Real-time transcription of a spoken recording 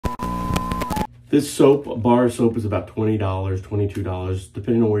This soap, bar soap, is about $20, $22,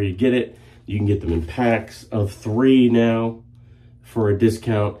 depending on where you get it. You can get them in packs of 3 now for a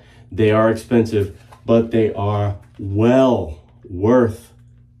discount. They are expensive, but they are well worth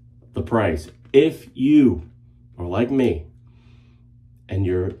the price. If you are like me and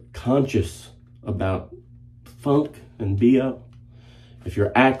you're conscious about funk and BO, if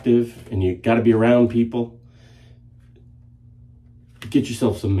you're active and you got to be around people, get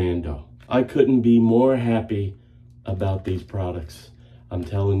yourself some Mando. I couldn't be more happy about these products. I'm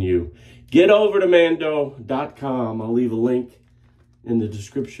telling you, get over to Mando.com. I'll leave a link in the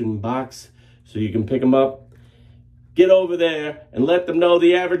description box so you can pick them up. Get over there and let them know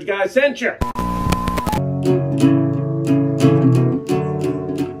the average guy sent you.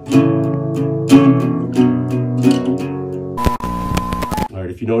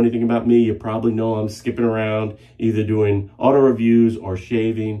 If you know anything about me, you probably know I'm skipping around, either doing auto reviews or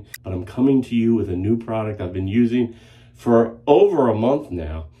shaving, but I'm coming to you with a new product I've been using for over a month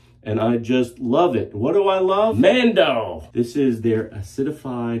now, and I just love it. What do I love? Mando! This is their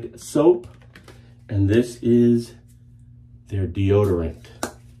acidified soap, and this is their deodorant.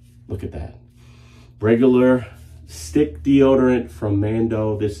 Look at that. Regular stick deodorant from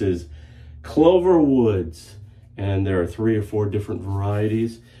Mando. This is Clover Woods. And there are 3 or 4 different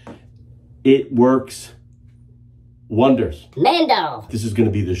varieties. It works wonders. Mando! This is going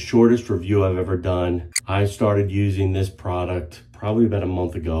to be the shortest review I've ever done. I started using this product probably about a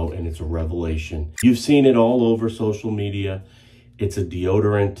month ago, and it's a revelation. You've seen it all over social media. It's a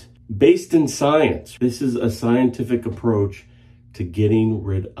deodorant based in science. This is a scientific approach to getting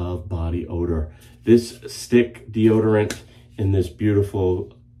rid of body odor. This stick deodorant in this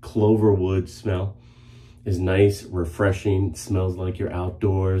beautiful clover wood smell is nice, refreshing, smells like you're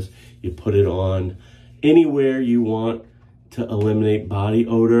outdoors. You put it on anywhere you want to eliminate body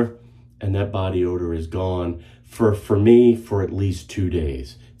odor, and that body odor is gone for me for at least 2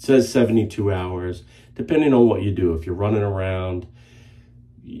 days. It says 72 hours, depending on what you do. If you're running around,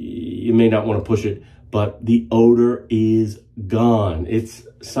 you may not want to push it, but the odor is gone. It's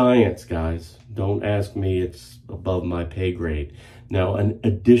science, guys. Don't ask me, it's above my pay grade. Now, an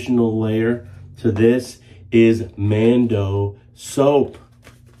additional layer to this is Mando soap.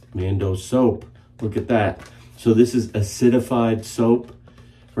 Mando soap. Look at that. So this is acidified soap,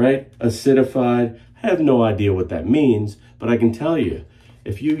 right? Acidified. I have no idea what that means, but I can tell you,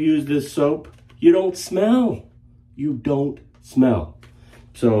 if you use this soap, you don't smell. You don't smell.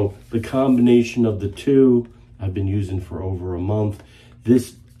 So the combination of the two, I've been using for over a month.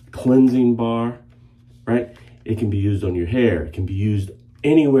 This cleansing bar, right? It can be used on your hair. It can be used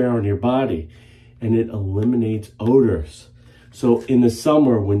anywhere on your body, and it eliminates odors. So in the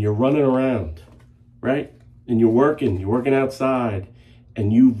summer, when you're running around, right? And you're working outside,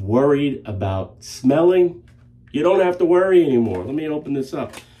 and you've worried about smelling, you don't have to worry anymore. Let me open this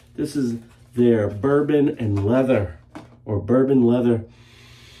up. This is their bourbon and leather, or bourbon leather.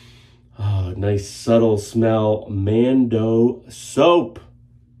 Oh, nice subtle smell. Mando soap.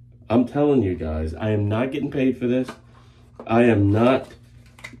 I'm telling you guys, I am not getting paid for this. I am not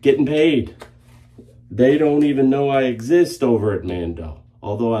getting paid. They don't even know I exist over at Mando,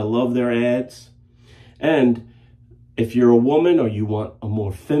 although I love their ads. And if you're a woman or you want a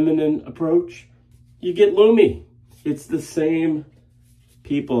more feminine approach, you get Lumi. It's the same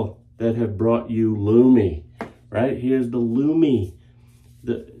people that have brought you Lumi, right? Here's the Lumi.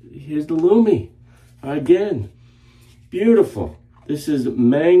 Here's the Lumi. Again, beautiful. This is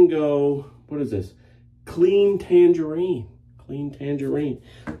mango, what is this? Clean tangerine. Clean tangerine.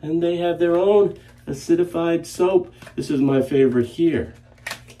 And they have their own acidified soap. This is my favorite here.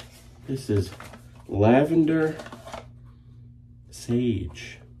 This is lavender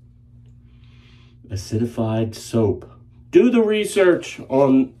sage. Acidified soap. Do the research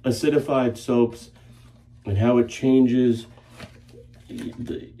on acidified soaps and how it changes,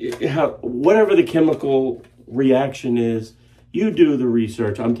 whatever the chemical reaction is. You do the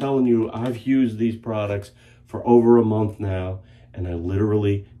research. I'm telling you, I've used these products for over a month now, and I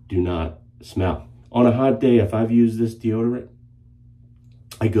literally do not smell. On a hot day, if I've used this deodorant,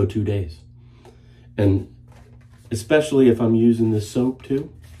 I go 2 days. And especially if I'm using this soap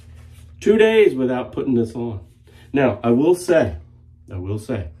too, 2 days without putting this on. Now, I will say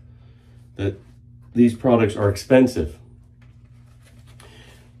that these products are expensive.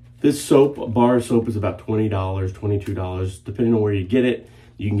 This soap, bar soap, is about $20, $22, depending on where you get it.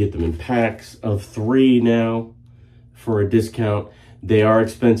 You can get them in packs of 3 now for a discount. They are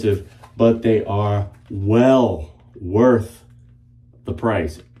expensive, but they are well worth the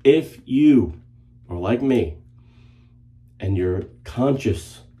price. If you are like me and you're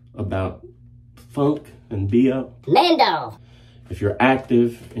conscious about funk and be up. Mando. If you're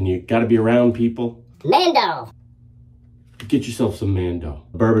active and you gotta be around people, Mando. get yourself some Mando.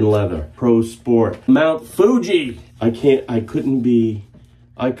 Bourbon leather, Pro Sport, Mount Fuji. I couldn't be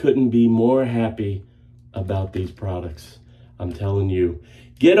more happy about these products. I'm telling you.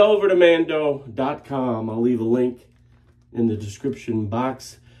 Get over to Mando.com. I'll leave a link in the description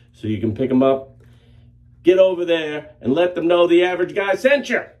box so you can pick them up. Get over there and let them know the average guy sent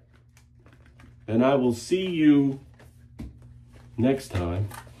you. And I will see you next time.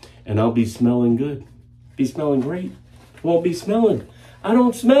 And I'll be smelling good. Be smelling great. Won't be smelling. I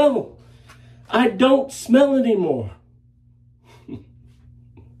don't smell. I don't smell anymore.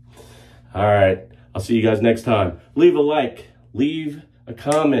 All right. I'll see you guys next time. Leave a like. Leave a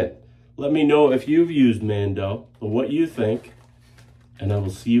comment. Let me know if you've used Mando or what you think. And I will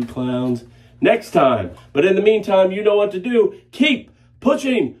see you clowns next time. But in the meantime, you know what to do. Keep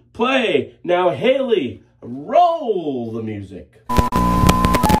pushing play. Now, Haley, roll the music.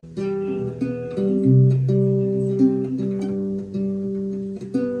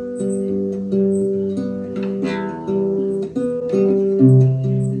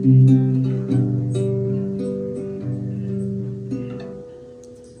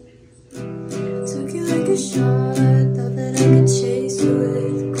 Took you like a shot, thought that I could change.